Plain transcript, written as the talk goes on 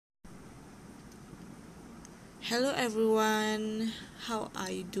Hello everyone, how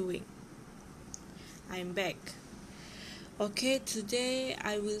are you doing? I'm back. Okay, today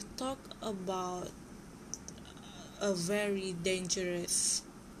I will talk about a very dangerous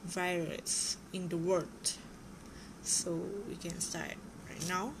virus in the world. So we can start right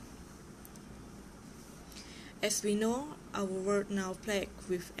now. As we know, our world now plagued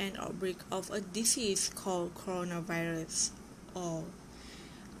with an outbreak of a disease called coronavirus or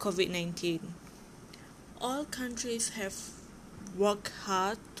COVID-19. All countries have worked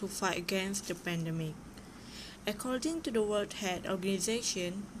hard to fight against the pandemic. According to the World Health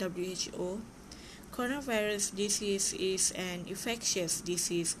Organization (WHO), coronavirus disease is an infectious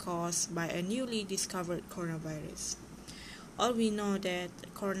disease caused by a newly discovered coronavirus. All we know that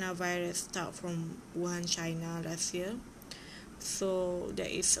coronavirus started from Wuhan, China last year. So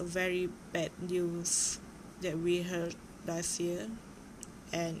that is a very bad news that we heard last year,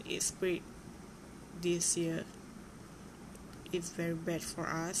 and it spread this year. It's very bad for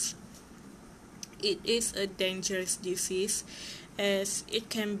us. It is a dangerous disease as it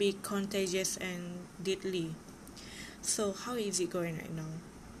can be contagious and deadly. So how is it going right now?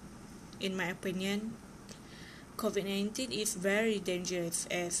 In my opinion, COVID-19 is very dangerous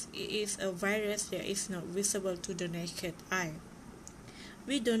as it is a virus that is not visible to the naked eye.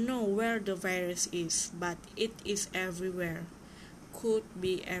 We don't know where the virus is, but it is everywhere. Could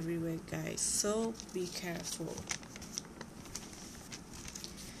be everywhere, guys. So be careful.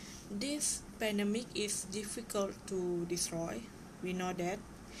 This pandemic is difficult to destroy. We know that.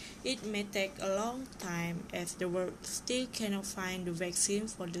 It may take a long time as the world still cannot find the vaccine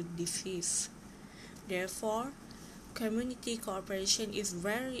for the disease. Therefore, community cooperation is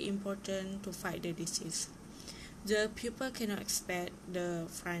very important to fight the disease. The people cannot expect the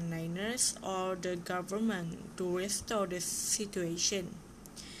frontliners or the government to restore the situation.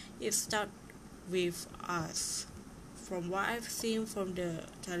 It starts with us. From what I've seen from the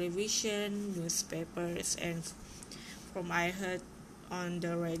television, newspapers, and from I heard on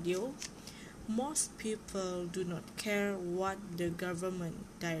the radio, most people do not care what the government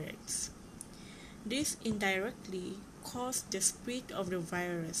directs. This indirectly caused the spread of the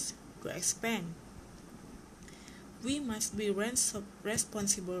virus to expand. We must be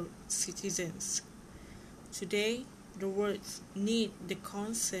responsible citizens. Today, the world needs the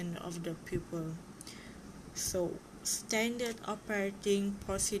consent of the people. So, standard operating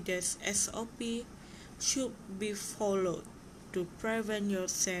procedures (SOP) should be followed to prevent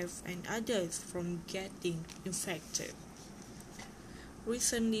yourself and others from getting infected.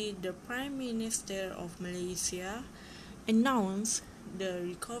 Recently, the Prime Minister of Malaysia announced the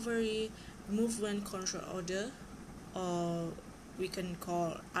Recovery Movement Control Order, or we can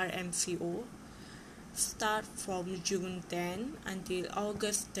call RMCO, start from June 10 until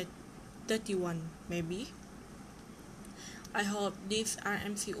August 31 maybe. I hope this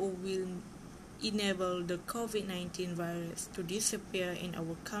RMCO will enable the COVID-19 virus to disappear in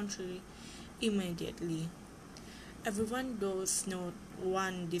our country immediately. Everyone does not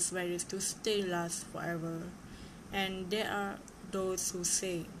want this virus to stay last forever, and there are those who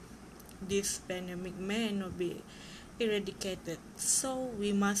say this pandemic may not be eradicated, so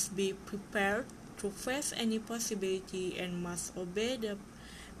we must be prepared to face any possibility and must obey the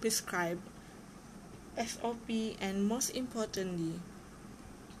prescribed SOP, and most importantly,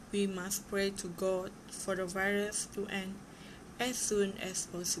 we must pray to God for the virus to end as soon as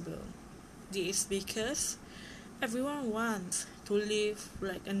possible. This is because everyone wants to live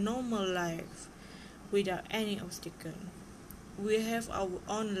like a normal life without any obstacle. We have our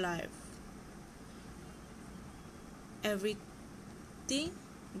own life. Everything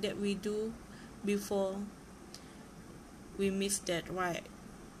that we do before we miss that right.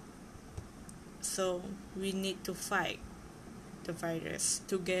 So we need to fight the virus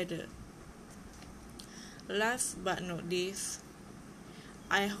together. Last but not least,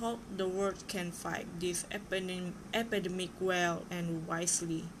 I hope the world can fight this epidemic well and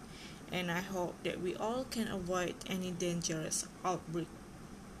wisely, and I hope that we all can avoid any dangerous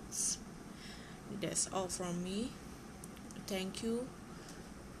outbreaks. That's all from me. Thank you.